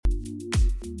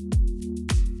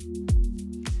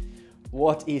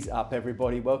What is up,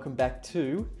 everybody? Welcome back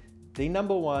to the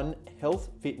number one health,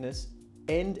 fitness,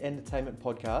 and entertainment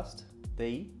podcast,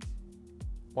 the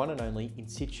one and only in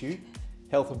situ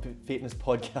health and fitness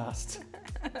podcast.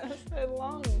 So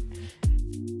long.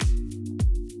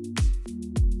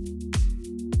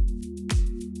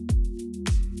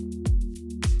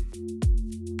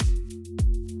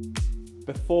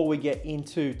 Before we get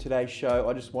into today's show,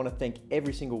 I just want to thank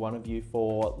every single one of you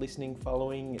for listening,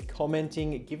 following,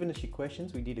 commenting, giving us your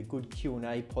questions. We did a good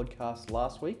Q&A podcast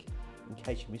last week. In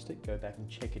case you missed it, go back and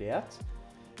check it out.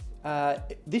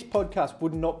 This podcast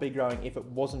would not be growing if it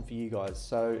wasn't for you guys.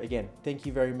 So again, thank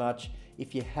you very much.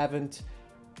 If you haven't,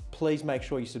 please make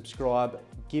sure you subscribe,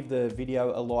 give the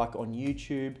video a like on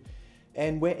YouTube.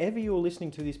 And wherever you're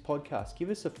listening to this podcast, give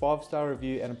us a 5-star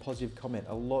review and a positive comment.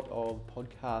 A lot of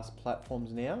podcast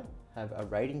platforms now have a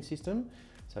rating system.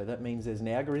 So that means there's an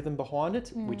algorithm behind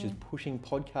it, which is pushing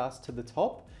podcasts to the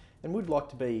top. And we'd like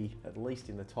to be at least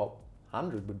in the top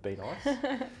 100 would be nice.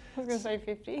 I was going to say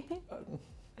 50.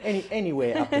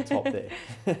 Anywhere up the top there.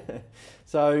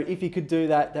 So if you could do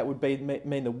that, that would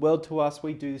mean the world to us.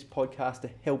 We do this podcast to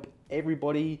help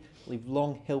everybody live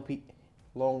long, healthy,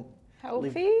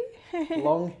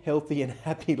 and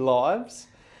happy lives.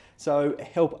 So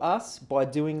help us by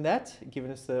doing that,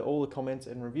 giving us all the comments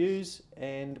and reviews,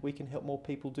 and we can help more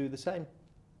people do the same.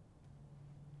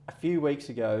 A few weeks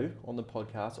ago on the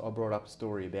podcast, I brought up a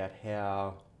story about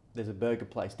how there's a burger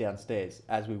place downstairs.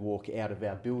 As we walk out of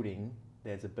our building,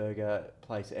 there's a burger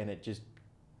place, and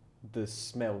the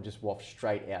smell just wafts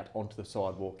straight out onto the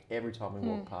sidewalk. Every time we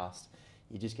walk past,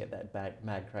 you just get that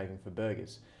mad craving for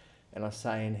burgers. And I was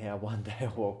saying how one day I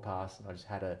walked past and I just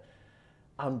had an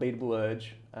unbeatable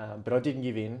urge, but I didn't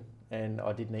give in, and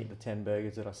I didn't eat the 10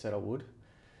 burgers that I said I would.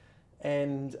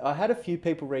 And I had a few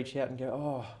people reach out and go,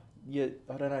 "Oh, yeah,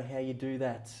 I don't know how you do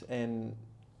that, and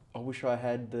I wish I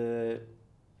had the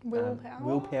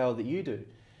willpower that you do."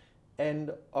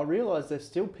 And I realised there's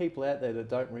still people out there that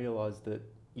don't realise that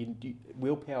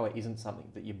willpower isn't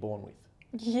something that you're born with.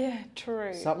 Yeah,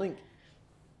 true.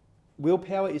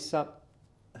 Willpower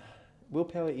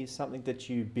is something that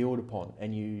you build upon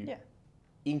and you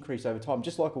increase over time,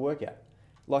 just like a workout,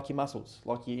 like your muscles,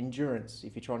 like your endurance.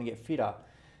 If you're trying to get fitter,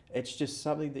 it's just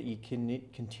something that you can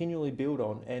continually build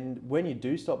on. And when you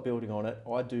do stop building on it,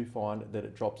 I do find that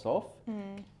it drops off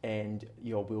and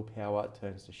your willpower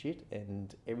turns to shit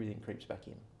and everything creeps back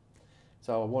in.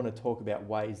 So I want to talk about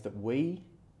ways that we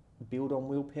build on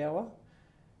willpower,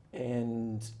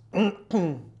 and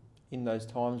in those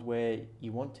times where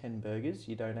you want 10 burgers,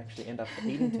 you don't actually end up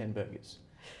eating 10 burgers.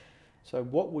 So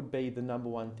what would be the number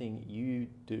one thing you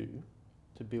do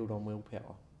to build on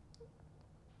willpower?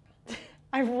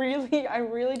 I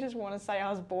really just want to say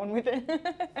I was born with it.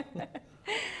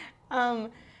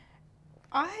 What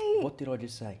did I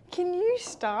just say? Can you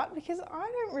start? Because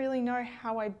I don't really know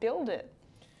how I build it.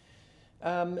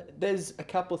 There's a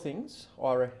couple of things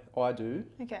I do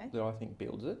that I think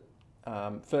builds it.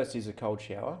 First is a cold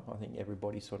shower. I think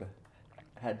everybody sort of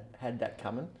had that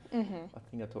coming. Mm-hmm. I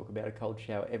think I talk about a cold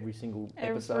shower every single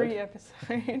episode. Every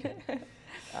episode.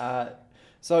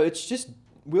 So it's just,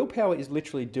 willpower is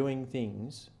literally doing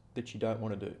things that you don't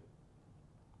want to do,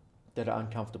 that are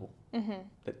uncomfortable,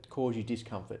 that cause you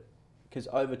discomfort. Because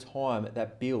over time,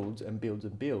 that builds and builds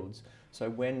and builds. So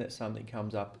when something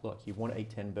comes up, like you want to eat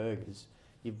 10 burgers,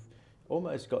 you've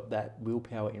almost got that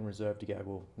willpower in reserve to go,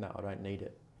 well, no, I don't need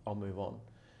it. I'll move on.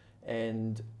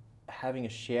 And having a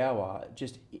shower,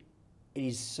 it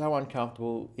is so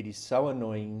uncomfortable. It is so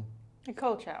annoying. A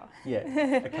cold shower. Yeah,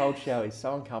 a cold shower is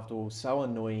so uncomfortable, so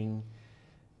annoying.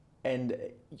 And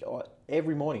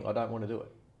every morning I don't want to do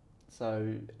it.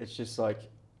 So it's just like,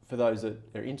 for those that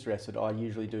are interested, I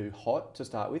usually do hot to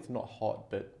start with, not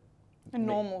hot, but a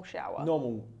normal shower.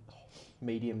 Normal,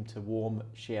 medium to warm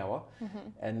shower.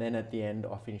 And then at the end,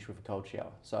 I finish with a cold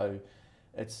shower. So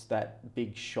it's that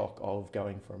big shock of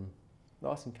going from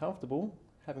nice and comfortable,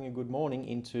 having a good morning,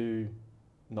 into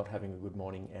not having a good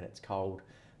morning and it's cold,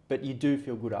 but you do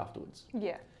feel good afterwards.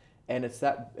 Yeah. And it's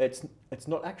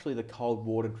not actually the cold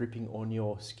water dripping on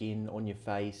your skin, on your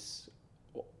face,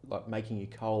 like making you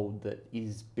cold, that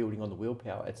is building on the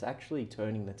willpower. It's actually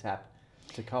turning the tap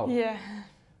to cold. Yeah.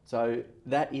 So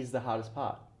that is the hardest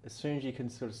part. As soon as you can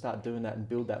sort of start doing that and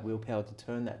build that willpower to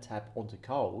turn that tap onto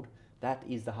cold, that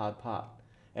is the hard part.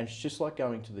 And it's just like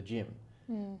going to the gym.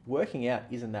 Working out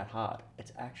isn't that hard.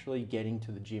 It's actually getting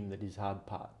to the gym that is the hard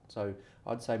part. So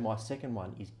I'd say my second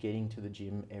one is getting to the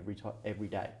gym every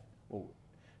day, or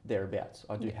thereabouts.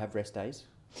 I do have rest days.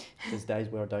 There's days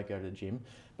where I don't go to the gym,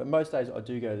 but most days I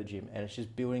do go to the gym, and it's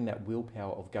just building that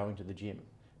willpower of going to the gym.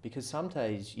 because some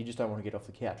days you just don't want to get off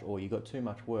the couch, or you got too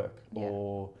much work, Yeah.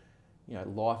 or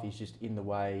life is just in the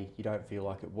way, you don't feel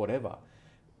like it, whatever.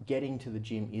 Getting to the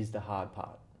gym is the hard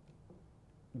part.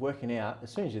 Working out,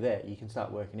 as soon as you're there, you can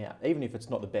start working out. Even if it's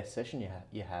not the best session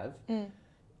you have,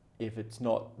 if it's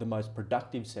not the most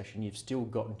productive session, you've still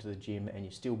gotten to the gym and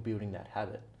you're still building that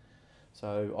habit.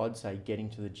 So I'd say getting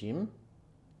to the gym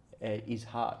is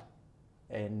hard.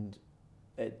 And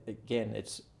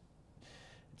it's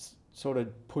sort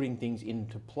of putting things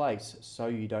into place so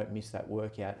you don't miss that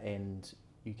workout and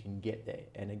you can get there.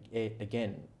 And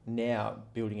again, now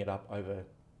building it up over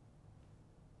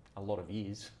a lot of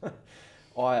years,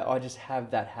 I just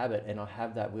have that habit and I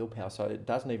have that willpower. So it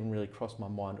doesn't even really cross my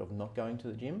mind of not going to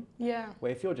the gym. Yeah.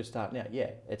 Where if you're just starting out,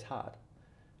 yeah, it's hard.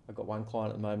 I've got one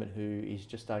client at the moment who is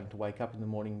just starting to wake up in the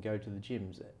morning and go to the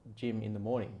gym in the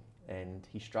morning, and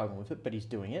he's struggling with it, but he's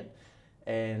doing it.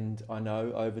 And I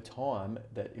know over time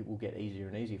that it will get easier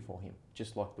and easier for him,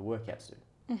 just like the workouts do.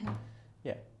 Mm-hmm.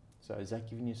 Yeah. So is that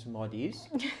giving you some ideas?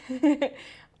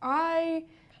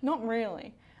 Not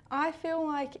really. I feel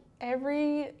like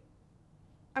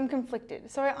I'm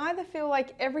conflicted. So I either feel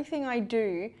like everything I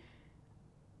do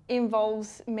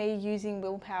involves me using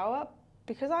willpower,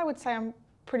 because I would say I'm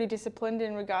pretty disciplined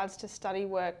in regards to study,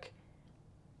 work,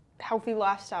 healthy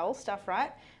lifestyle stuff,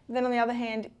 right? But then on the other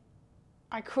hand,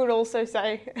 I could also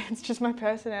say it's just my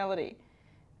personality.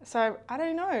 So I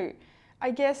don't know.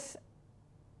 I guess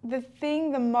the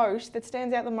most that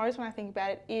stands out the most when I think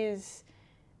about it is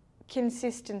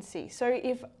consistency. So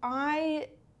if I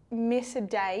miss a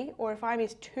day, or if I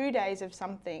miss 2 days of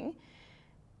something,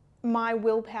 my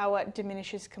willpower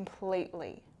diminishes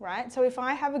completely, right? So if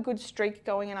I have a good streak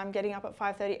going and I'm getting up at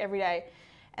 5:30 every day,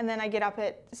 and then I get up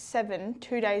at 7,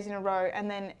 2 days in a row, and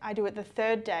then I do it the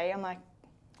third day, I'm like,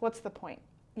 what's the point?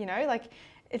 Like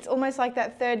it's almost like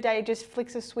that third day just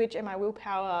flicks a switch and my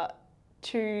willpower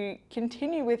to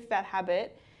continue with that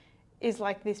habit is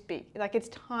like this big, like it's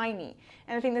tiny.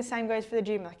 And I think the same goes for the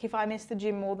gym. Like if I miss the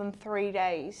gym more than 3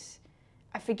 days,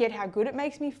 I forget how good it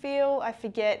makes me feel. I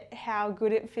forget how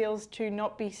good it feels to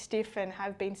not be stiff and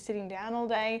have been sitting down all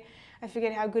day. I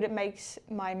forget how good it makes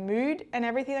my mood and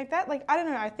everything like that. Like, I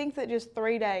don't know, I think that just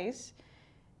 3 days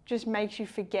just makes you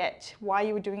forget why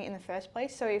you were doing it in the first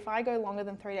place. So if I go longer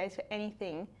than 3 days for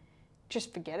anything,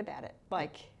 just forget about it.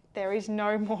 Like, there is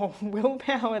no more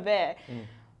willpower there.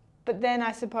 But then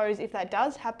I suppose if that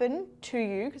does happen to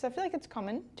you, because I feel like it's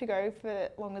common to go for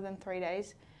longer than 3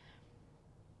 days,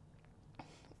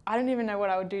 I don't even know what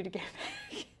I would do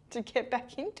to get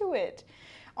back into it.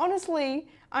 Honestly,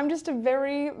 I'm just a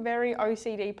very, very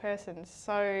OCD person.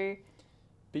 So,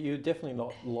 But you're definitely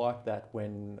not like that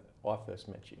when I first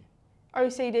met you. I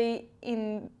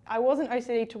wasn't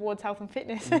OCD towards health and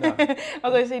fitness. No. I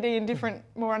was OCD in different,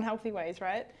 more unhealthy ways,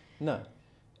 right? No,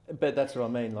 but that's what I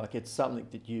mean. Like, it's something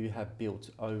that you have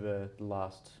built over the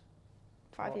last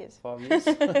 5 years. 5 years.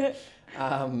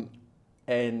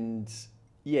 And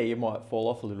yeah, you might fall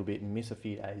off a little bit and miss a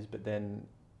few days, but then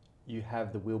you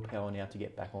have the willpower now to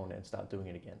get back on and start doing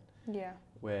it again. Yeah.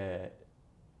 Where,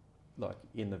 like,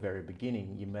 in the very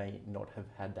beginning, you may not have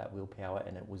had that willpower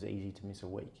and it was easy to miss a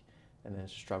week and then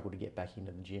struggle to get back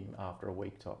into the gym after a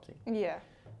week type thing. Yeah.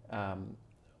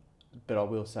 But I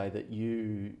will say that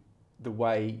the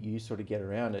way you sort of get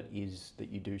around it is that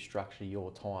you do structure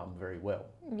your time very well.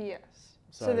 Yes.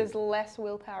 So there's less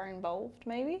willpower involved,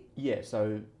 maybe? Yeah,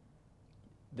 so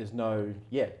there's no,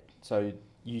 so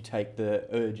you take the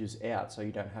urges out, so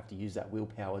you don't have to use that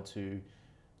willpower to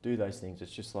do those things.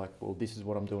 It's just like, well, this is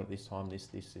what I'm doing at this time, this,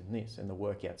 and this, and the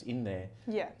workout's in there.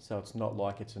 Yeah. So it's not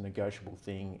like it's a negotiable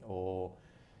thing, or,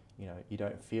 you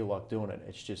don't feel like doing it.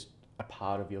 It's just a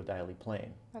part of your daily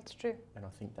plan. That's true. And I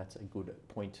think that's a good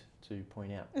point to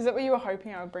point out. Is that what you were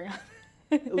hoping I would bring up?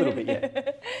 A little bit,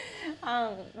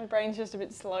 yeah. My brain's just a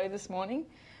bit slow this morning.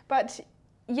 But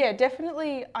yeah,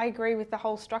 definitely I agree with the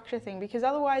whole structure thing, because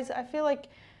otherwise I feel like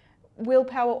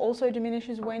willpower also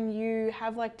diminishes when you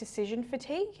have like decision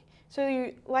fatigue. So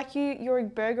your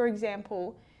burger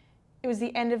example, it was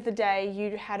the end of the day,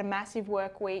 you had a massive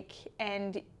work week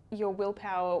and your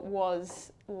willpower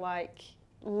was like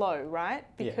low, right?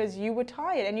 Because you were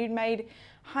tired and you'd made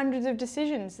hundreds of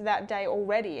decisions that day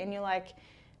already, and you're like,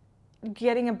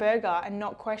 getting a burger and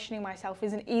not questioning myself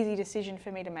is an easy decision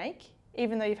for me to make,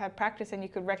 even though you've had practice and you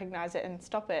could recognize it and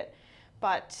stop it.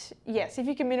 But yes, if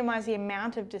you can minimize the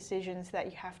amount of decisions that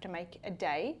you have to make a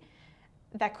day,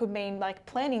 that could mean like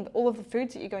planning all of the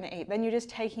foods that you're going to eat. Then you're just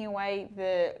taking away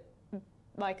the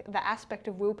aspect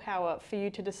of willpower for you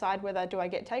to decide whether do I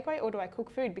get takeaway or do I cook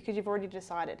food, because you've already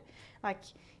decided. Like,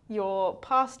 your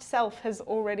past self has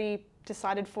already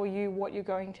decided for you what you're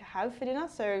going to have for dinner.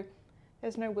 So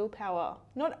there's no willpower,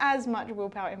 not as much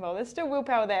willpower involved. There's still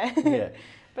willpower there, Yeah.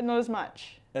 but not as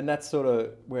much. And that's sort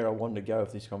of where I wanted to go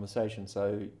with this conversation.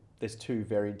 So there's two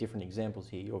very different examples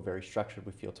here. You're very structured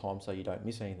with your time so you don't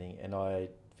miss anything. And I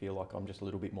feel like I'm just a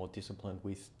little bit more disciplined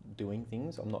with doing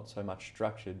things. I'm not so much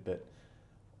structured, but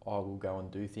I will go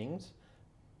and do things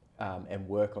and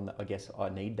work on that. I guess I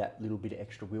need that little bit of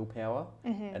extra willpower.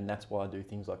 And that's why I do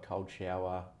things like cold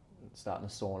shower, starting a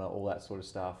sauna, all that sort of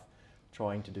stuff,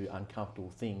 trying to do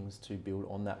uncomfortable things to build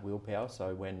on that willpower.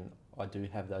 So when I do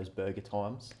have those burger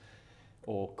times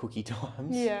or cookie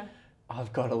times, Yeah.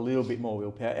 I've got a little bit more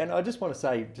willpower. And I just want to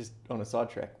say, just on a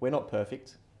sidetrack, we're not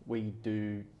perfect. We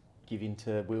do give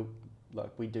into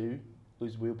we do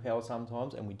lose willpower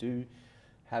sometimes, and we do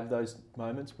have those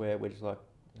moments where we're just like,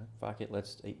 fuck it,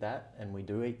 let's eat that, and we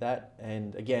do eat that.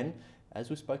 And again, as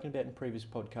we've spoken about in previous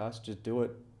podcasts, just do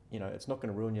it. It's not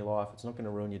going to ruin your life. It's not going to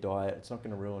ruin your diet. It's not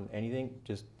going to ruin anything.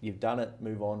 Just, you've done it,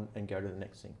 move on and go to the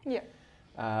next thing.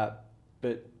 Yeah.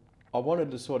 But I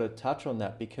wanted to sort of touch on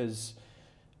that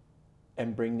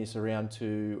and bring this around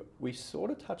to, we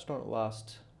sort of touched on it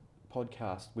last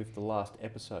podcast with the last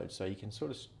episode. So you can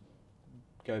sort of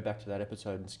go back to that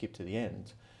episode and skip to the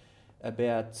end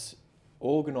about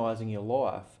organising your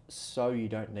life so you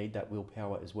don't need that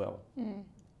willpower as well.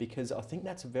 Because I think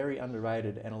that's very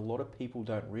underrated, and a lot of people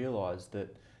don't realise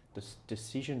that this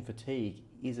decision fatigue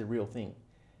is a real thing.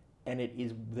 And it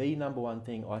is the number one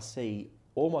thing I see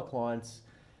all my clients,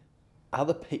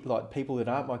 people that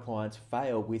aren't my clients,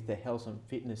 fail with their health and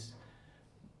fitness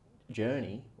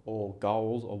journey or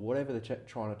goals or whatever they're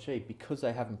trying to achieve, because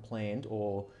they haven't planned,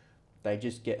 or they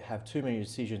just have too many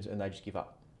decisions and they just give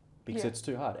up because it's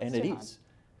too hard. And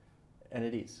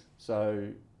it is. So,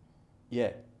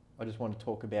 yeah, I just want to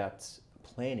talk about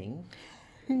planning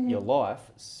your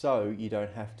life so you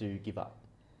don't have to give up.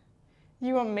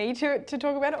 You want me to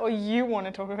talk about it, or you want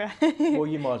to talk about it? Well,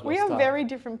 you might as well We start. are very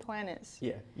different planners.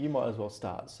 Yeah, you might as well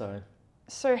start.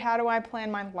 So how do I plan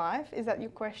my life? Is that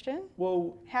your question?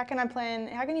 Well, how can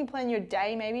you plan your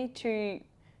day maybe to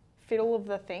fit all of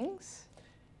the things?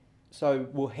 So,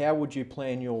 how would you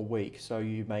plan your week so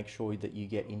you make sure that you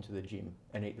get into the gym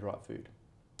and eat the right food?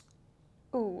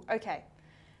 Ooh, okay.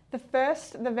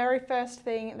 The very first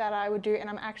thing that I would do, and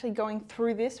I'm actually going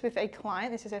through this with a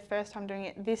client, this is her first time doing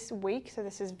it this week, so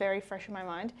this is very fresh in my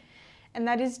mind, and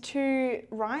that is to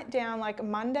write down like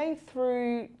Monday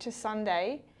through to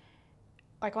Sunday,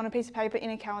 like on a piece of paper,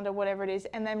 in a calendar, whatever it is,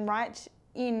 and then write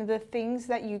in the things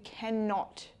that you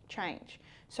cannot change.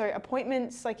 So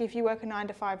appointments, like if you work a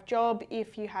 9-to-5 job,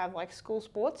 if you have like school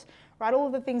sports, write all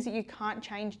of the things that you can't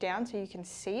change down so you can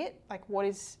see it, like what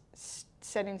is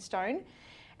set in stone.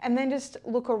 And then just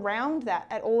look around that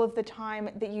at all of the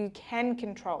time that you can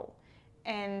control,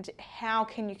 and how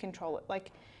can you control it.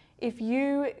 Like if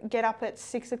you get up at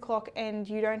 6 o'clock and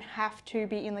you don't have to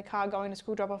be in the car going to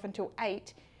school drop off until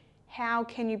 8, how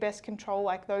can you best control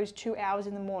like those 2 hours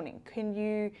in the morning? Can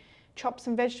you chop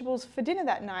some vegetables for dinner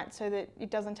that night so that it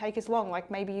doesn't take as long?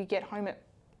 Like maybe you get home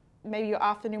maybe your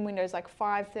afternoon window is like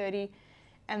 5:30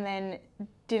 and then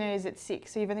dinner is at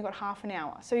 6, so you've only got half an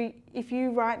hour. So if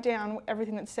you write down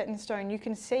everything that's set in stone, you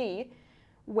can see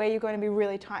where you're going to be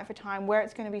really tight for time, where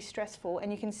it's going to be stressful, and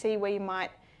you can see where you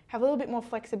might have a little bit more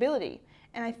flexibility.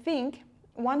 And I think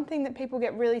one thing that people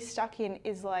get really stuck in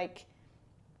is like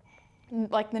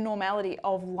the normality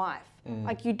of life.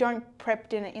 Like you don't prep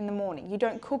dinner in the morning, you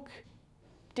don't cook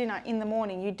dinner in the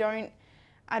morning, you don't,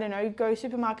 go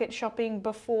supermarket shopping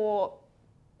before,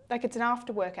 like it's an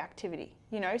after work activity,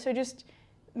 so just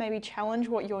maybe challenge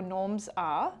what your norms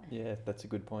are. Yeah, that's a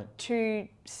good point. To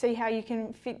see how you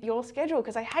can fit your schedule,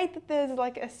 because I hate that there's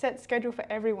like a set schedule for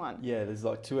everyone. Yeah, there's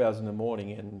like 2 hours in the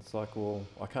morning and it's like, well,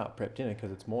 I can't prep dinner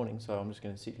because it's morning, so I'm just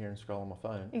going to sit here and scroll on my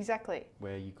phone. Exactly.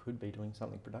 Where you could be doing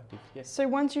something productive. Yeah. So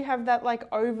once you have that like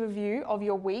overview of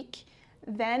your week,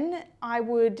 then I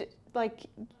would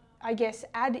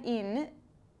add in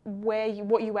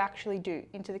what you actually do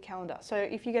into the calendar. So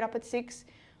if you get up at 6,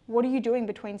 what are you doing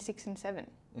between 6 and 7?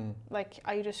 Like,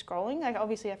 are you just scrolling? Like,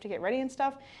 obviously you have to get ready and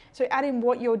stuff. So add in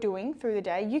what you're doing through the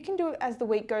day. You can do it as the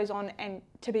week goes on and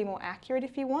to be more accurate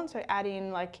if you want. So add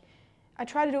in I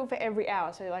try to do it for every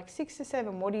hour. So like 6 to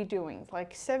 7, what are you doing?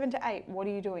 Like 7 to 8, what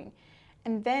are you doing?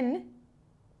 And then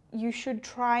you should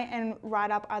try and write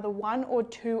up either 1 or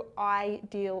 2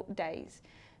 ideal days.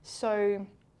 So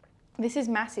this is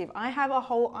massive. I have a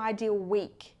whole ideal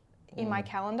week in my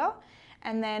calendar,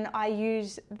 and then I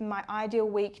use my ideal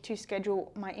week to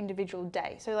schedule my individual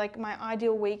day. So like my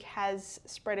ideal week has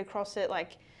spread across it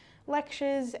like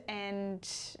lectures and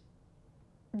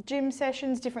gym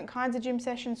sessions, different kinds of gym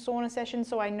sessions, sauna sessions,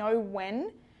 so I know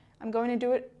when I'm going to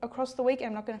do it across the week and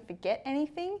I'm not going to forget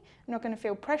anything. I'm not going to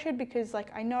feel pressured because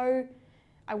like I know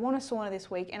I want a sauna this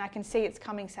week and I can see it's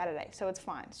coming Saturday, so it's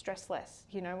fine, stress less,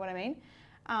 you know what I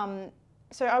mean?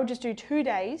 So I would just do 2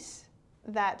 days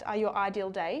that are your ideal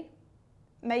day.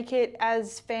 Make it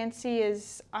as fancy,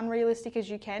 as unrealistic as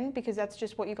you can because that's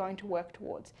just what you're going to work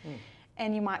towards.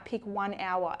 And you might pick 1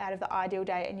 hour out of the ideal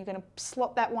day and you're going to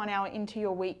slot that 1 hour into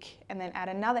your week and then add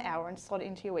another hour and slot it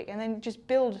into your week and then just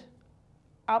build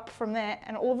up from there,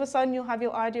 and all of a sudden you'll have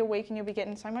your ideal week and you'll be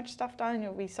getting so much stuff done and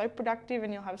you'll be so productive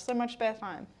and you'll have so much spare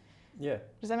time. Yeah.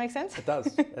 Does that make sense? It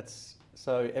does.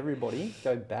 So everybody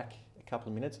go back a couple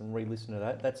of minutes and re-listen to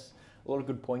that. That's a lot of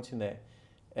good points in there.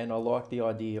 And I like the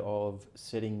idea of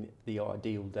setting the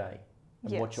ideal day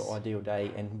and what's your ideal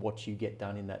day and what you get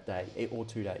done in that day or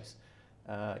 2 days.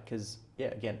 Because,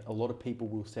 again, a lot of people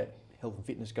will set health and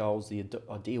fitness goals, the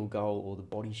ideal goal or the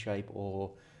body shape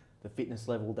or the fitness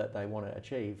level that they want to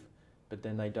achieve, but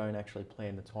then they don't actually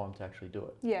plan the time to actually do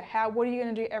it. Yeah, what are you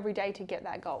going to do every day to get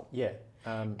that goal? Yeah.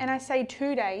 And I say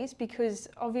 2 days because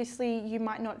obviously you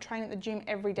might not train at the gym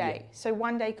every day. Yeah. So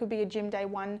one day could be a gym day,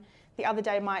 the other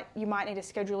day you might need to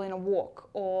schedule in a walk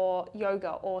or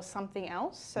yoga or something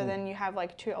else. So then you have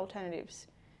like 2 alternatives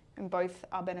and both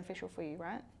are beneficial for you,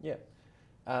 right? Yeah.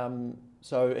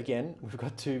 So again, we've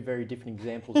got 2 very different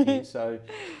examples here. So,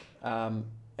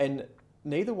 and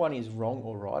neither one is wrong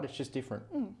or right. It's just different.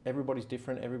 Everybody's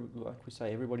different. Like we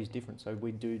say, everybody's different. So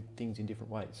we do things in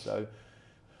different ways. So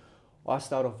I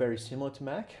start off very similar to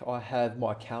Mac. I have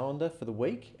my calendar for the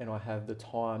week and I have the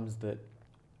times that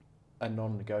are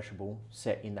non-negotiable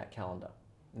set in that calendar.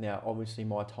 Now, obviously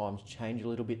my times change a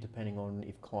little bit depending on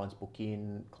if clients book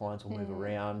in, clients will move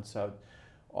around. So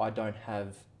I don't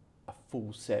have a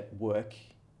full set work,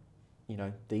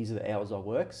 these are the hours I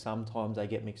work. Sometimes they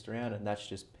get mixed around and that's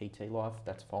just PT life.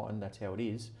 That's fine. That's how it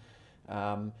is.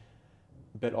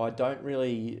 But I don't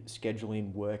really schedule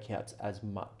in workouts as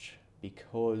much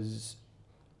because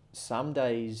some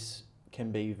days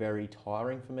can be very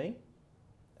tiring for me.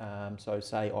 So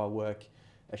say I work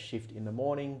a shift in the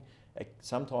morning,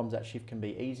 sometimes that shift can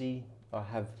be easy. I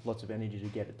have lots of energy to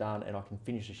get it done and I can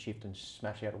finish a shift and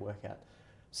smash out a workout.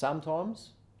 Sometimes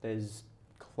there's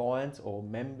clients or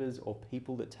members or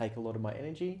people that take a lot of my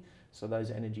energy, so those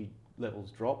energy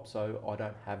levels drop. So I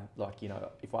don't have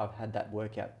if I've had that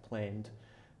workout planned,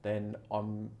 then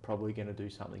I'm probably going to do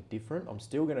something different. I'm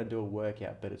still going to do a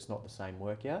workout, but it's not the same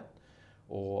workout,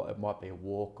 or it might be a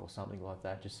walk or something like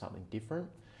that, just something different.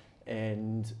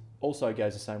 And also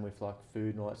goes the same with like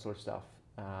food and all that sort of stuff.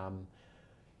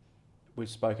 We've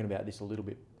spoken about this a little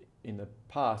bit in the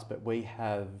past, but we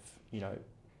have,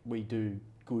 we do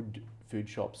good food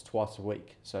shops twice a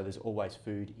week. So there's always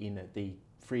food in the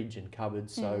fridge and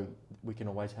cupboards, so we can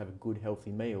always have a good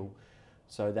healthy meal.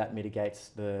 So that mitigates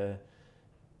the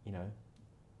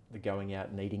going out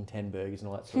and eating 10 burgers and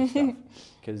all that sort of stuff.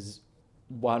 Because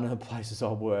one of the places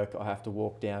I work, I have to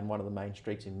walk down one of the main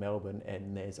streets in Melbourne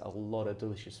and there's a lot of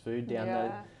delicious food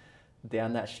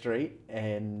down that street,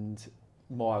 and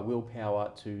my willpower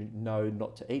to know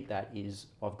not to eat that is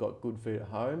I've got good food at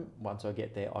home. Once I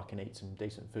get there, I can eat some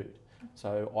decent food.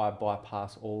 So I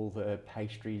bypass all the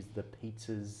pastries, the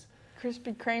pizzas,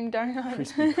 Krispy Kreme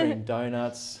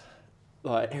donuts.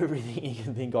 Like everything you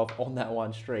can think of on that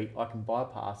one street, I can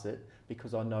bypass it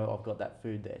because I know I've got that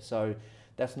food there. So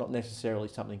that's not necessarily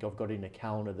something I've got in a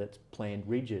calendar that's planned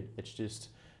rigid. It's just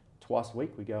twice a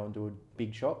week we go and do a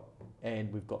big shop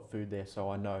and we've got food there, so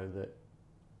I know that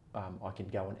I can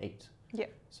go and eat. Yeah.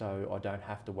 So I don't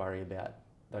have to worry about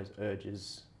those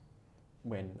urges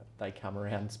when they come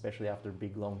around, especially after a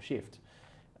big long shift.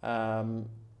 And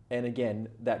again,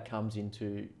 that comes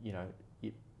into,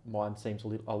 mine seems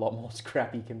a lot more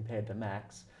scrappy compared to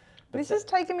Mac's. This has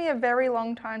taken me a very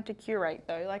long time to curate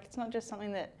though. Like it's not just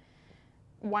something that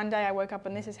one day I woke up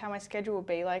and this is how my schedule will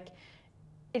be. Like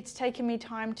it's taken me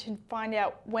time to find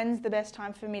out when's the best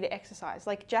time for me to exercise.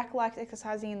 Like Jack likes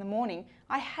exercising in the morning.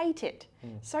 I hate it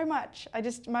so much.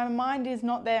 My mind is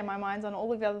not there. My mind's on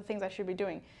all of the other things I should be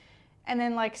doing. And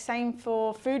then like same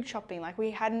for food shopping. Like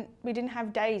we didn't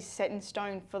have days set in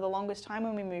stone for the longest time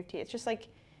when we moved here. It's just like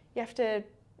you have to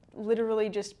literally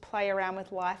just play around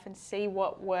with life and see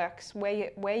what works,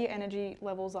 where your energy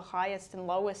levels are highest and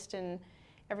lowest and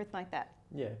everything like that.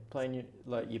 Yeah,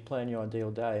 you plan your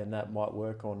ideal day and that might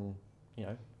work on,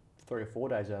 3 or 4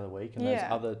 days out of the week, and those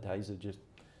other days are just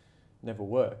never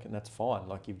work, and that's fine.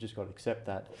 Like you've just got to accept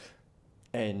that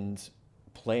and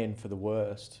plan for the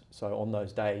worst. So on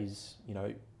those days,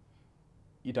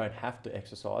 you don't have to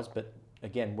exercise, but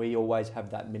again, we always have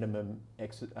that minimum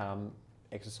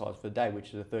exercise for the day,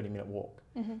 which is a 30-minute walk.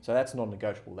 Mm-hmm. So that's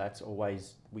non-negotiable.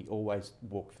 We always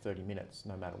walk for 30 minutes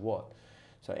no matter what.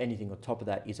 So anything on top of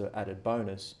that is an added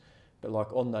bonus. But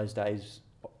like on those days,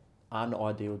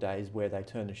 unideal days where they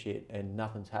turn to shit and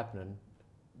nothing's happening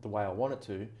the way I want it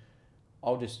to,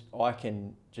 I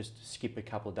can just skip a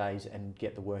couple of days and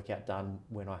get the workout done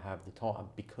when I have the time,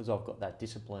 because I've got that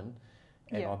discipline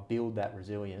and I build that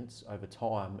resilience over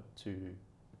time to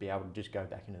be able to just go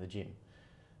back into the gym.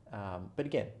 But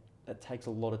again, that takes a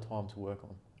lot of time to work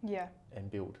on and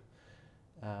build.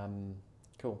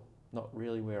 Cool. Not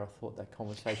really where I thought that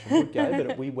conversation would go,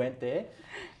 but we went there.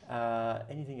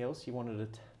 Anything else you wanted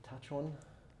to touch on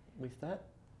with that?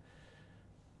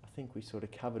 I think we sort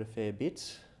of covered a fair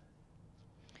bit.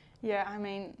 Yeah, I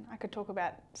mean, I could talk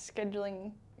about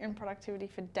scheduling and productivity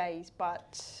for days,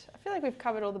 but I feel like we've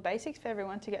covered all the basics for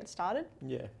everyone to get started.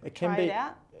 Yeah, it can Try be. it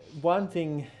out. One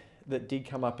thing that did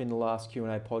come up in the last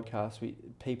Q&A podcast,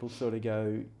 people sort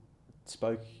of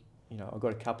spoke, I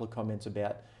got a couple of comments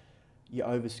about you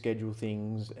overschedule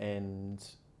things and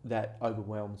that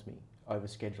overwhelms me,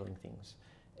 overscheduling things.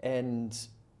 And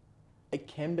it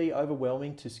can be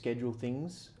overwhelming to schedule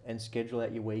things and schedule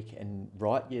out your week and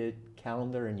write your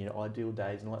calendar and your ideal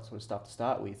days and all that sort of stuff to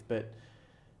start with. But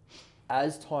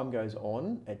as time goes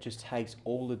on, it just takes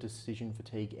all the decision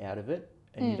fatigue out of it,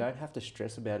 and you don't have to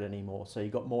stress about it anymore. So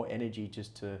you've got more energy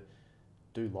just to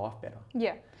do life better.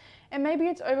 Yeah. And maybe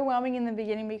it's overwhelming in the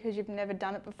beginning because you've never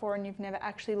done it before and you've never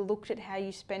actually looked at how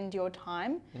you spend your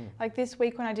time. Like this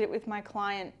week when I did it with my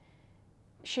client,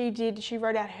 she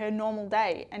wrote out her normal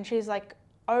day and she's like,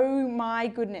 oh my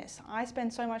goodness, I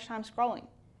spend so much time scrolling.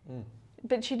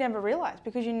 But she never realized,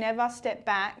 because you never step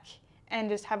back and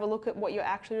just have a look at what you're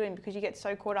actually doing, because you get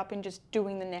so caught up in just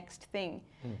doing the next thing.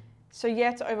 So yeah,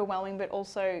 it's overwhelming, but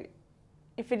also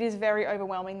if it is very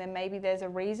overwhelming, then maybe there's a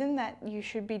reason that you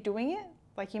should be doing it.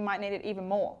 Like you might need it even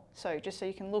more. So just so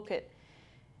you can look at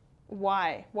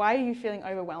why are you feeling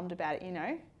overwhelmed about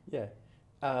it, Yeah.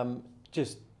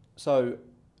 So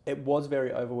it was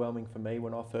very overwhelming for me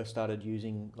when I first started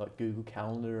using like Google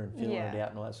Calendar and filling it out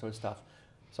and all that sort of stuff.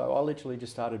 So I literally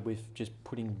just started with just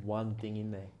putting one thing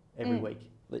in there every week.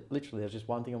 Literally, there's just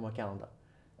one thing on my calendar.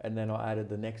 And then I added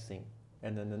the next thing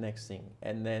and then the next thing.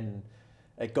 And then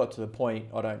it got to the point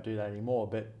I don't do that anymore.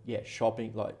 But yeah,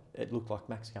 shopping, like it looked like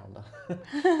Mac's calendar.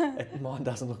 Mine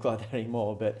doesn't look like that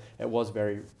anymore, but it was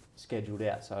very scheduled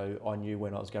out. So I knew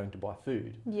when I was going to buy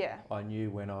food. Yeah. I knew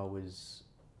when I was,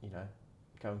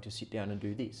 going to sit down and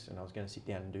do this, and I was going to sit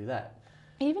down and do that.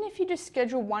 Even if you just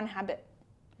schedule one habit,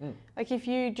 like if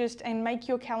you and make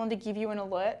your calendar give you an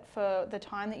alert for the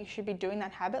time that you should be doing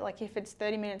that habit. Like if it's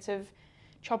 30 minutes of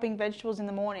chopping vegetables in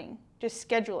the morning, just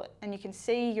schedule it and you can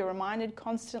see, you're reminded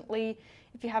constantly.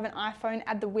 If you have an iPhone,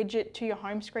 add the widget to your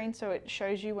home screen so it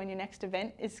shows you when your next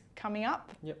event is coming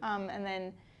up. And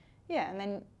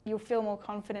then you'll feel more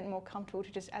confident and more comfortable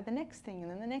to just add the next thing and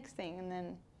then the next thing, and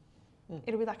then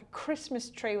it'll be like a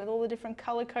Christmas tree with all the different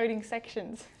color coding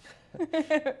sections.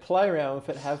 Play around with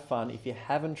it, have fun. If you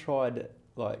haven't tried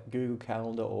like Google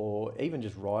Calendar or even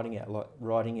just writing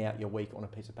out your week on a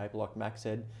piece of paper, like Mac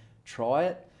said, try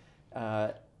it.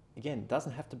 Again, it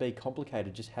doesn't have to be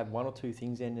complicated. Just have one or two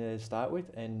things in there to start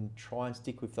with and try and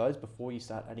stick with those before you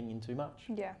start adding in too much.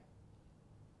 Yeah.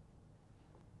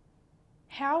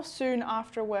 How soon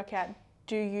after a workout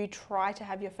do you try to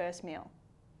have your first meal?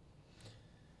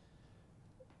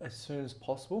 As soon as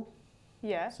possible.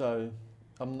 Yeah. So,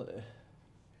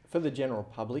 for the general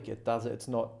public, it's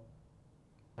not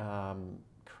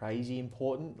crazy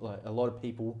important. Like a lot of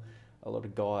people, a lot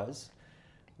of guys,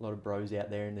 a lot of bros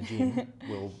out there in the gym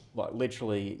will like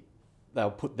literally,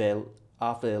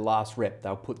 after their last rep,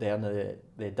 they'll put down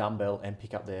their dumbbell and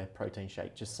pick up their protein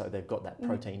shake just so they've got that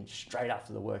protein straight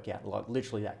after the workout, like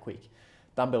literally that quick.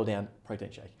 Dumbbell down, protein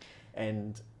shake.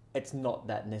 And it's not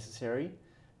that necessary.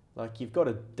 Like you've got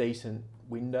a decent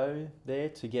window there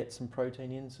to get some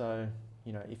protein in. So,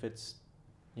 if it's,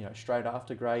 straight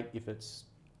after, great. If it's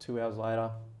 2 hours later,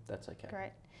 that's okay.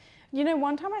 Great.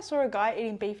 One time I saw a guy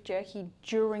eating beef jerky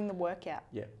during the workout.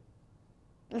 Yeah.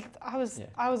 I was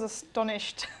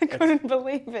astonished. I couldn't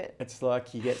believe it. It's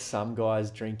like you get some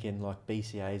guys drinking like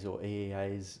BCAAs or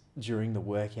EEAs during the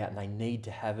workout and they need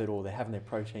to have it, or they're having their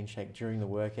protein shake during the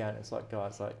workout. It's like,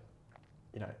 guys,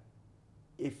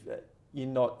 if you're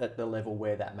not at the level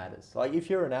where that matters. Like if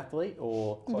you're an athlete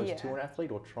or close to an athlete,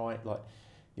 or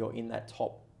you're in that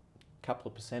top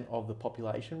couple of % of the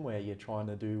population where you're trying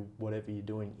to do whatever you're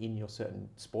doing in your certain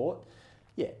sport,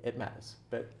 yeah, it matters.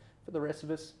 But for the rest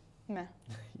of us, nah.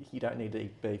 You don't need to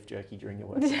eat beef jerky during your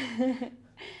workout.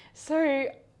 So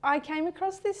I came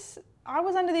across this I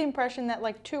was under the impression that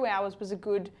like 2 hours was a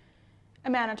good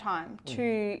amount of time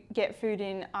to get food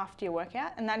in after your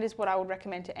workout, and that is what I would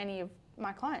recommend to any of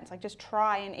my clients. Like just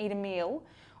try and eat a meal,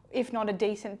 if not a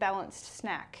decent balanced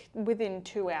snack, within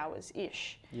 2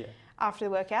 hours-ish after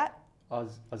the workout. I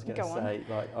was going to Go say,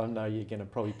 like, I know you're going to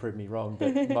probably prove me wrong,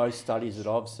 but most studies that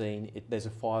I've seen, there's a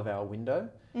 5-hour window.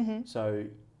 So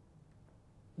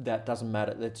that doesn't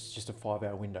matter. That's just a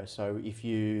 5-hour window. So if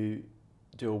you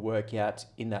do a workout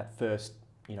in that first,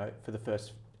 for the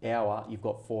first hour, you've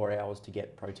got 4 hours to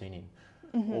get protein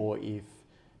in. Or if,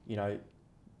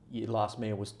 your last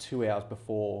meal was 2 hours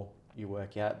before you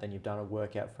work out, then you've done a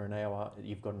workout for an hour,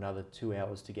 you've got another 2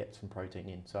 hours to get some protein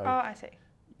in. So I see.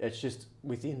 it's just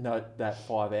within that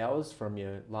 5 hours from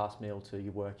your last meal to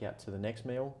your workout to the next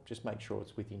meal, just make sure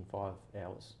it's within 5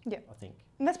 hours, I think.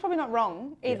 And that's probably not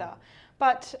wrong either.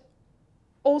 But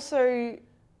also,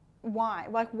 why?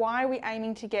 Like, why are we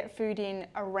aiming to get food in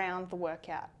around the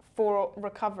workout? For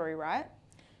recovery, right?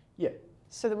 Yeah.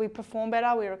 So that we perform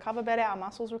better, we recover better, our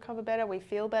muscles recover better, we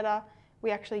feel better, we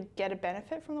actually get a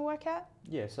benefit from the workout?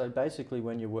 Yeah, so basically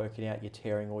when you're working out, you're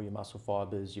tearing all your muscle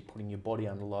fibres, you're putting your body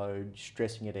under load,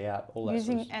 stressing it out, all that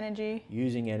Using energy.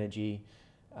 Using energy.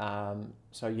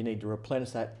 So you need to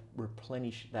replenish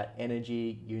that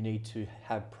energy. You need to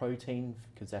have protein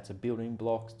because that's a building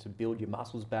block to build your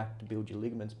muscles back, to build your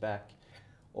ligaments back,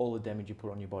 all the damage you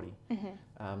put on your body.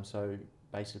 So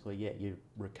basically, you're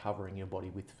recovering your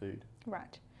body with food.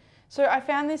 Right. So I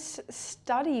found this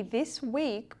study this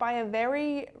week by a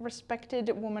very respected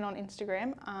woman on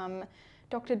Instagram,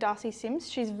 Dr. Darcy Sims.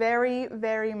 She's very,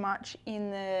 very much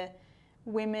in the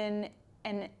women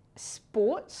and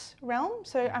sports realm.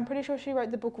 So I'm pretty sure she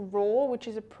wrote the book Raw, which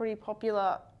is a pretty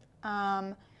popular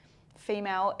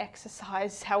female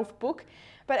exercise health book.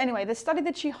 But anyway, the study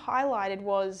that she highlighted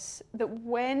was that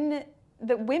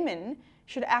women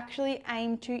should actually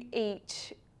aim to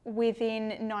eat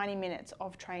within 90 minutes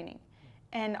of training.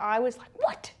 And I was like,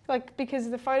 what? Like, because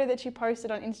the photo that she posted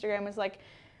on Instagram was like,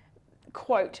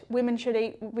 quote, women should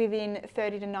eat within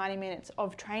 30 to 90 minutes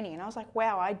of training. And I was like,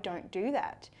 wow, I don't do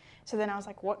that. So then I was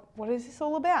like, what is this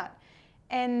all about?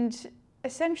 And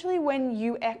essentially when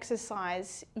you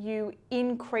exercise, you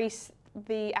increase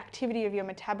the activity of your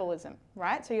metabolism,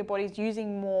 right? So your body's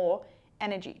using more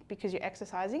energy because you're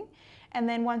exercising. And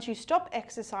then once you stop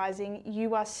exercising,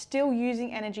 you are still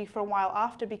using energy for a while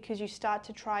after because you start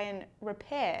to try and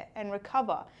repair and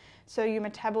recover. So your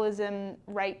metabolism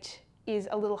rate is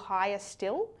a little higher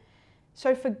still.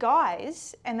 So for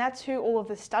guys, and that's who all of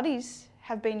the studies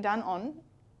have been done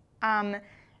on,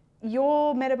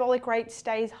 your metabolic rate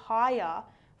stays higher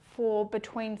for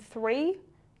between 3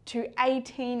 to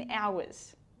 18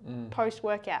 hours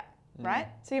post-workout, right?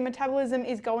 So your metabolism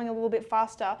is going a little bit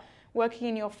faster, working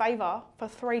in your favor for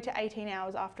 3 to 18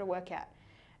 hours after a workout.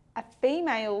 A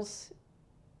female's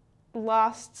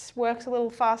works a little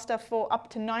faster for up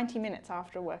to 90 minutes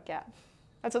after a workout.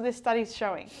 That's what this study's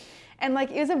showing. And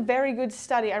like, it was a very good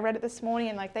study. I read it this morning,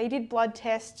 and like, they did blood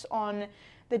tests on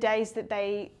the days that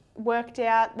they worked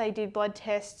out. They did blood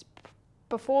tests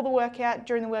before the workout,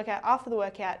 during the workout, after the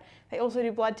workout. They also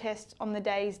do blood tests on the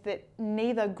days that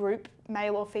neither group,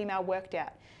 male or female, worked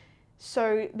out.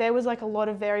 So there was like a lot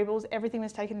of variables. Everything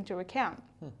was taken into account.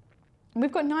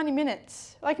 We've got 90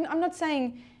 minutes. Like, I'm not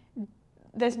saying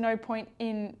there's no point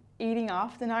in eating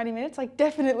after 90 minutes. Like,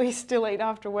 definitely still eat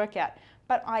after a workout.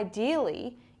 But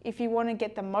ideally, if you want to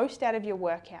get the most out of your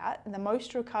workout, and the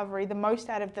most recovery, the most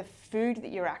out of the food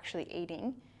that you're actually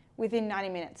eating, within 90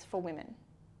 minutes for women.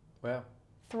 Wow.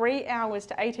 3 hours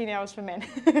to 18 hours for men.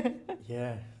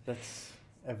 Yeah, that's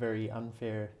a very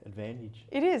unfair advantage.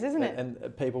 It is, isn't it?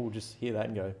 And people will just hear that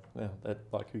and go, well,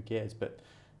 who cares? But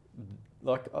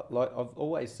like I've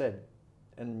always said,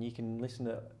 and you can listen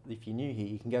to, if you're new here,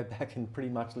 you can go back and pretty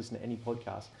much listen to any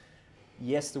podcast.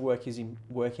 Yes, the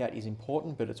workout is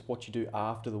important, but it's what you do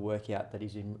after the workout that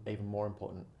is even more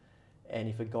important. And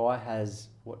if a guy has,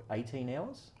 18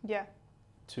 hours? Yeah.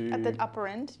 At the upper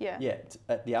end, yeah. Yeah,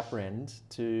 at the upper end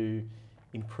to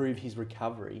improve his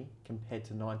recovery compared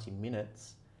to 90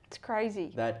 minutes. It's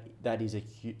crazy. That's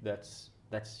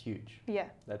huge. Yeah.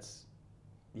 That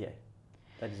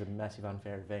is a massive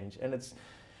unfair advantage. And it's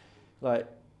like,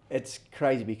 it's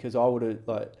crazy because I would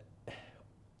have,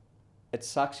 it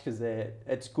sucks because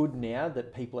it's good now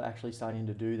that people are actually starting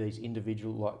to do these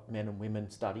individual men and women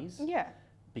studies. Yeah.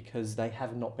 Because they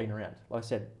have not been around. Like I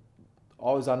said,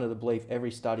 I was under the belief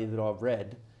every study that I've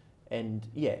read, and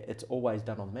it's always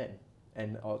done on men.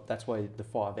 And that's why the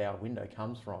 5-hour window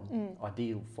comes from,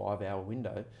 ideal 5-hour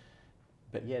window.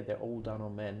 But they're all done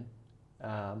on men.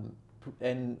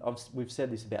 And we've said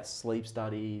this about sleep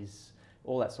studies,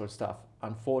 all that sort of stuff.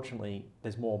 Unfortunately,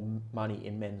 there's more money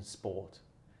in men's sport.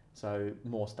 So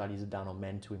more studies are done on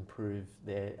men to improve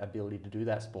their ability to do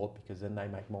that sport, because then they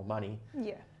make more money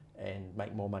Yeah. and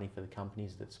make more money for the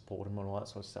companies that support them and all that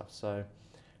sort of stuff. So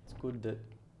it's good that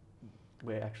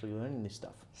we're actually learning this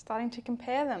stuff. Starting to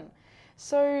compare them.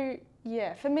 So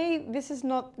yeah, for me, this is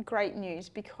not great news,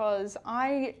 because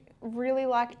I really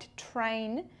like to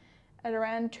train at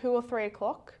around 2 or 3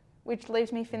 o'clock, which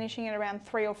leaves me finishing at around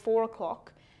 3 or 4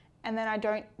 o'clock. And then I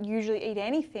don't usually eat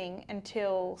anything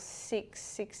until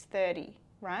 6:30,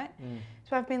 right?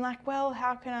 So I've been like, well,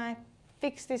 how can I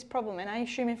fix this problem? And I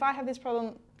assume if I have this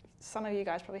problem, some of you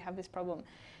guys probably have this problem.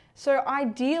 So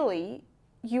ideally,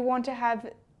 you want to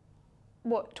have,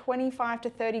 25 to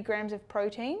 30 grams of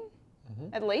protein,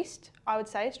 at least, I would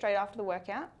say, straight after the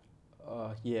workout.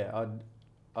 Yeah,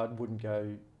 I wouldn't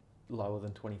go lower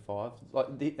than 25.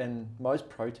 And most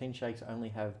protein shakes only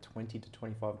have 20 to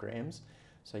 25 grams.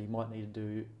 So you might need to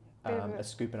do a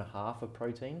scoop and a half of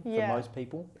protein for most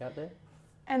people out there.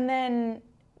 And then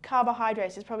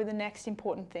carbohydrates is probably the next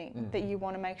important thing that you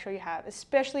want to make sure you have,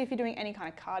 especially if you're doing any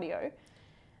kind of cardio.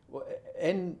 Well,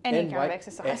 any kind of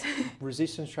exercise.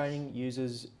 Resistance training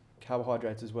uses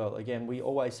carbohydrates as well. Again, we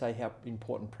always say how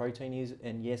important protein is,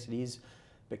 and yes, it is,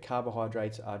 but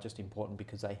carbohydrates are just important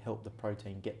because they help the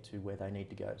protein get to where they need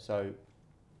to go. So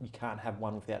you can't have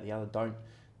one without the other. Don't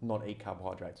not eat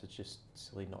carbohydrates. It's just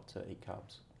silly not to eat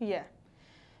carbs. Yeah.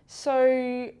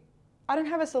 So I don't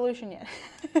have a solution yet.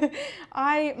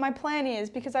 My plan is,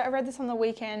 because I read this on the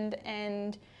weekend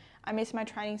and I missed my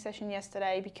training session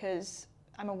yesterday because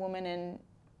I'm a woman and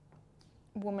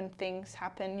woman things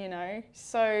happen, you know.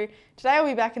 So today I'll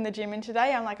be back in the gym, and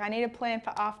today I'm like, I need a plan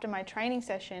for after my training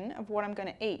session of what I'm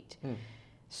going to eat.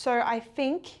 So I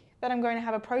think that I'm going to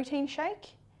have a protein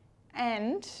shake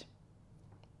and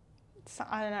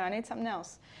I don't know, I need something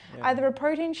else. Yeah. Either a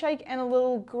protein shake and a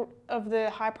little of the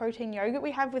high protein yogurt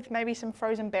we have with maybe some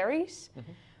frozen berries,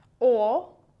 or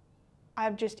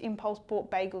I've just impulse bought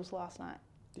bagels last night.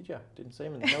 Did you? Didn't see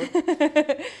them in the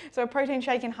cupboard. So a protein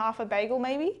shake and half a bagel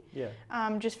maybe. Yeah.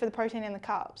 Just for the protein and the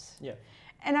carbs. Yeah.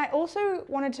 And I also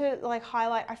wanted to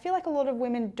highlight, I feel like a lot of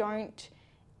women don't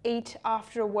eat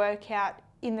after a workout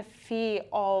in the fear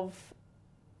of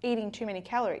eating too many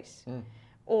calories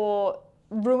or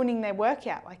ruining their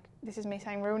workout. Like, this is me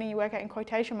saying ruining your workout in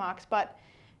quotation marks, but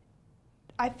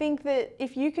I think that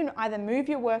if you can either move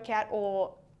your workout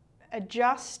or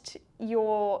adjust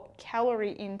your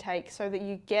calorie intake so that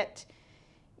you get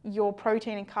your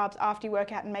protein and carbs after your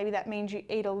workout, and maybe that means you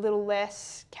eat a little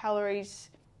less calories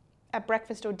at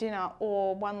breakfast or dinner,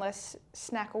 or one less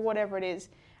snack, or whatever it is.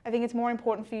 I think it's more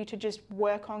important for you to just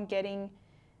work on getting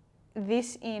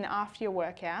this in after your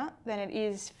workout than it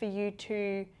is for you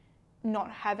to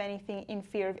not have anything in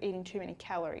fear of eating too many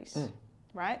calories,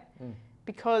 right?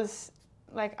 Because,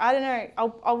 I don't know,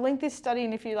 I'll link this study,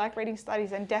 and if you like reading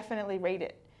studies, then definitely read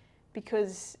it,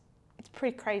 because it's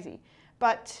pretty crazy.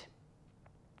 But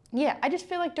yeah, I just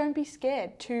feel like don't be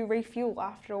scared to refuel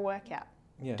after a workout.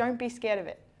 Yeah. Don't be scared of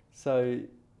it. So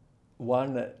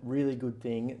one really good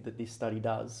thing that this study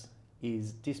does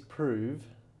is disprove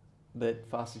that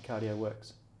fasted cardio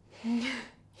works.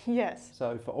 Yes.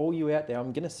 So for all you out there,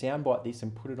 I'm going to soundbite this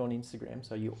and put it on Instagram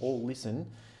so you all listen.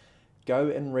 Go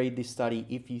and read this study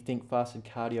if you think fasted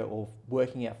cardio or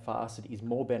working out fasted is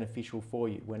more beneficial for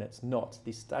you, when it's not.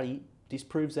 This study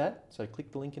disproves that. So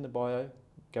click the link in the bio,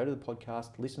 go to the podcast,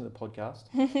 listen to the podcast.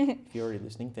 If you're already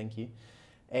listening, thank you.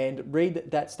 And read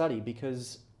that study,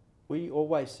 because we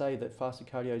always say that fasted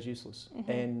cardio is useless,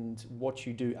 and what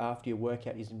you do after your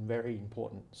workout is very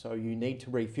important. So you need to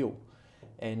refuel.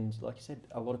 And like you said,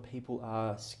 a lot of people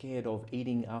are scared of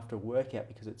eating after a workout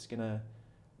because it's going to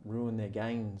ruin their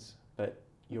gains, but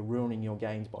you're ruining your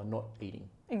gains by not eating.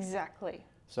 Exactly.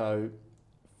 So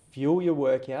fuel your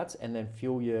workouts and then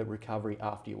fuel your recovery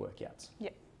after your workouts. Yeah,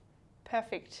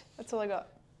 perfect. That's all I got.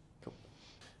 Cool.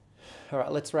 All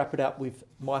right, let's wrap it up with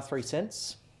my 3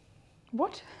 cents.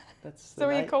 What? That's so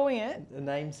what are you calling it? The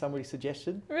name somebody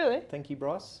suggested. Really? Thank you,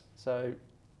 Bryce. So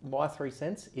my 3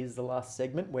 cents is the last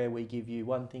segment where we give you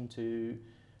one thing to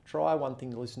try, one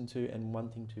thing to listen to, and one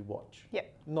thing to watch.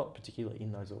 Yep. Not particularly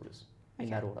in those orders.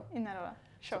 In that order. In that order.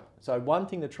 Sure. So one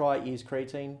thing to try is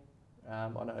creatine. I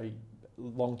know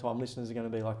long-time listeners are going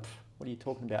to be like, what are you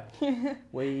talking about?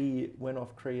 We went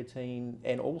off creatine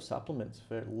and all supplements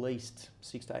for at least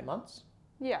 6 to 8 months.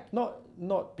 Yeah.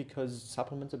 Not because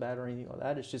supplements are bad or anything like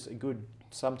that. It's just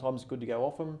sometimes good to go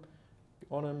off them,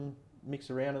 on them, mix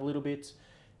around a little bit,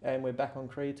 and we're back on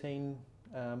creatine.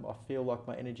 I feel like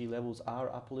my energy levels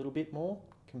are up a little bit more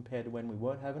compared to when we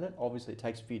weren't having it. Obviously, it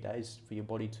takes a few days for your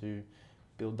body to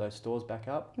build those stores back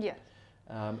up. Yeah.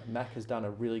 Mac has done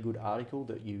a really good article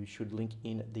that you should link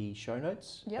in the show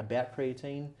notes about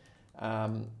creatine.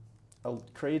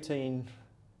 Creatine,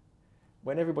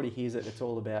 when everybody hears it, it's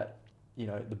all about,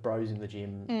 the bros in the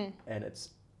gym, and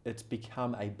it's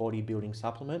become a bodybuilding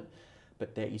supplement,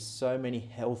 but there is so many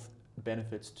health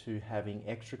benefits to having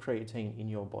extra creatine in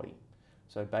your body.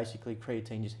 So basically,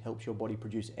 creatine just helps your body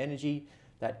produce energy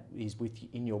that is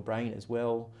in your brain as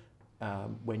well.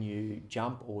 When you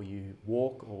jump or you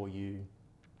walk or you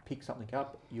pick something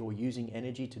up, you're using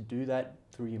energy to do that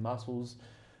through your muscles,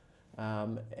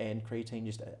 and creatine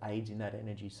just aids in that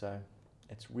energy. So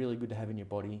it's really good to have in your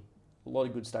body. A lot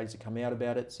of good studies have come out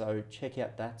about it, so check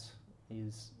out that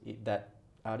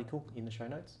article in the show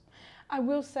notes. I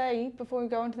will say, before we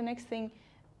go on to the next thing,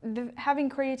 having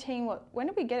creatine, when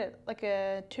did we get it? Like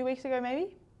 2 weeks ago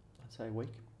maybe? I'd say a week.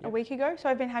 Yep. A week ago. So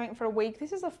I've been having it for a week.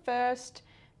 This is the first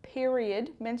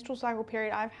menstrual cycle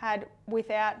period I've had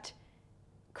without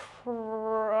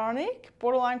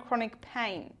borderline chronic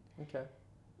pain. Okay.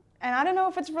 And I don't know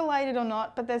if it's related or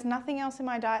not, but there's nothing else in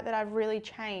my diet that I've really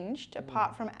changed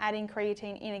apart from adding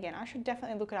creatine in again. I should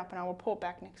definitely look it up and I'll report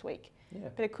back next week. Yeah.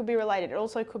 But it could be related. It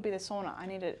also could be the sauna. I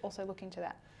need to also look into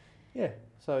that. Yeah.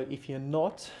 So if you're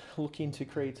not looking into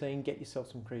creatine, get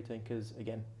yourself some creatine, because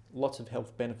again, lots of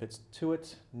health benefits to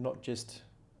it, not just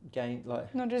gains.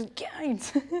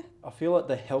 I feel like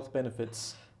the health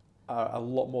benefits are a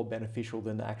lot more beneficial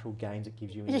than the actual gains it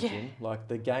gives you in the gym. Like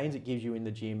the gains it gives you in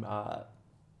the gym are,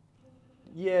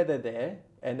 they're there,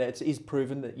 and it is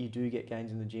proven that you do get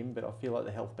gains in the gym, but I feel like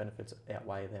the health benefits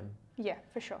outweigh them. Yeah,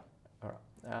 for sure. All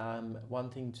right. One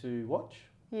thing to watch.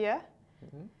 Yeah.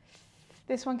 Mm-hmm.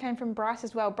 This one came from Bryce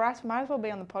as well. Bryce might as well be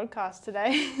on the podcast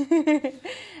today.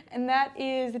 And that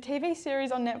is the TV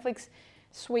series on Netflix,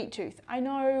 Sweet Tooth. I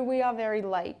know we are very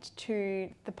late to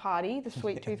the party, the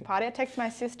Sweet Tooth party. I texted my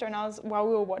sister while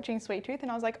we were watching Sweet Tooth,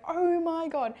 and I was like, oh my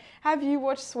God, have you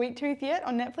watched Sweet Tooth yet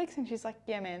on Netflix? And she's like,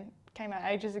 yeah, man, came out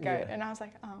ages ago. Yeah. And I was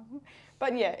like, oh.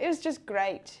 But yeah, it was just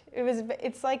great.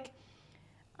 It's like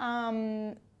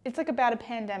about a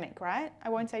pandemic, right? I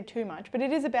won't say too much, but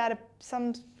it is about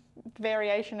some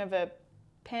variation of a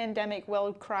pandemic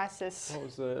world crisis. What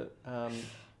was the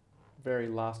very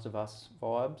Last of Us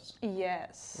vibes?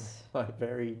 Yes. Like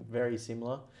very, very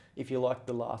similar. If you like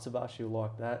The Last of Us, you'll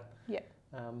like that. Yeah.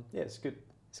 It's good.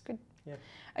 It's good. Yeah.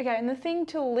 Okay, and the thing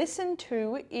to listen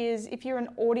to is, if you're an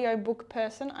audiobook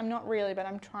person, I'm not really, but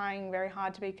I'm trying very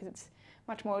hard to be, because it's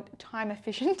much more time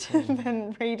efficient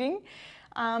than reading.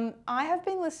 I have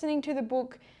been listening to the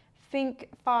book Think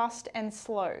Fast and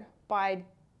Slow by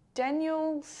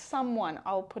Daniel someone.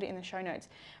 I'll put it in the show notes.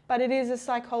 But it is a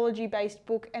psychology-based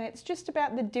book, and it's just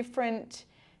about the different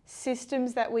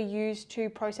systems that we use to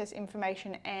process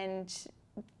information and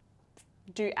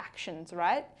do actions,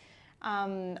 right?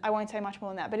 I won't say much more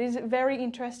than that, but it is very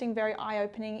interesting, very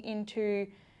eye-opening into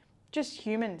just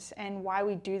humans and why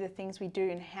we do the things we do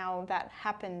and how that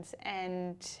happens,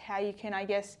 and how you can, I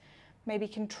guess, maybe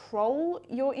control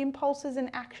your impulses and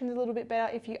actions a little bit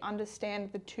better if you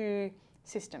understand the two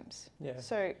systems. Yeah.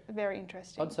 So very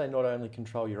interesting. I'd say not only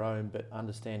control your own, but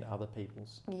understand other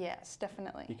people's. Yes,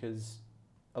 definitely. Because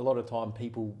a lot of time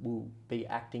people will be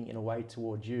acting in a way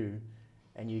towards you,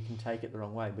 and you can take it the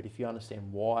wrong way. But if you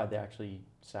understand why they're actually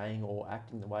saying or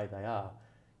acting the way they are,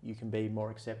 you can be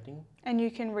more accepting. And you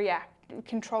can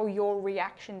control your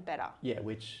reaction better. Yeah,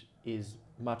 which is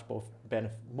much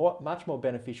more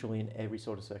beneficial in every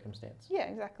sort of circumstance. Yeah,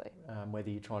 exactly. Whether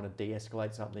you're trying to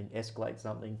de-escalate something, escalate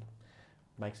something,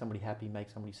 make somebody happy, make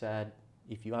somebody sad.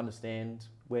 If you understand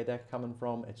where they're coming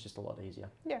from, it's just a lot easier.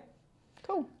 Yeah.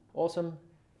 Cool. Awesome.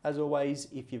 As always,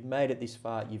 if you've made it this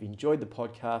far, you've enjoyed the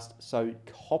podcast, so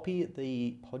copy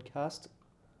the podcast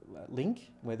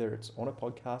link, whether it's on a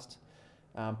podcast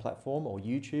platform or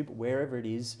YouTube, wherever it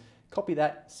is, copy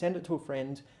that, send it to a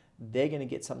friend. They're going to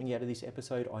get something out of this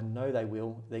episode. I know they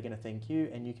will. They're going to thank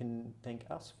you, and you can thank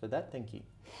us for that. Thank you.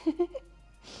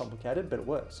 Complicated, but it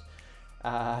works.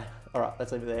 All right,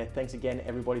 let's leave it there. Thanks again,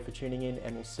 everybody, for tuning in,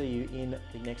 and we'll see you in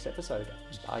the next episode.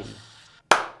 Bye.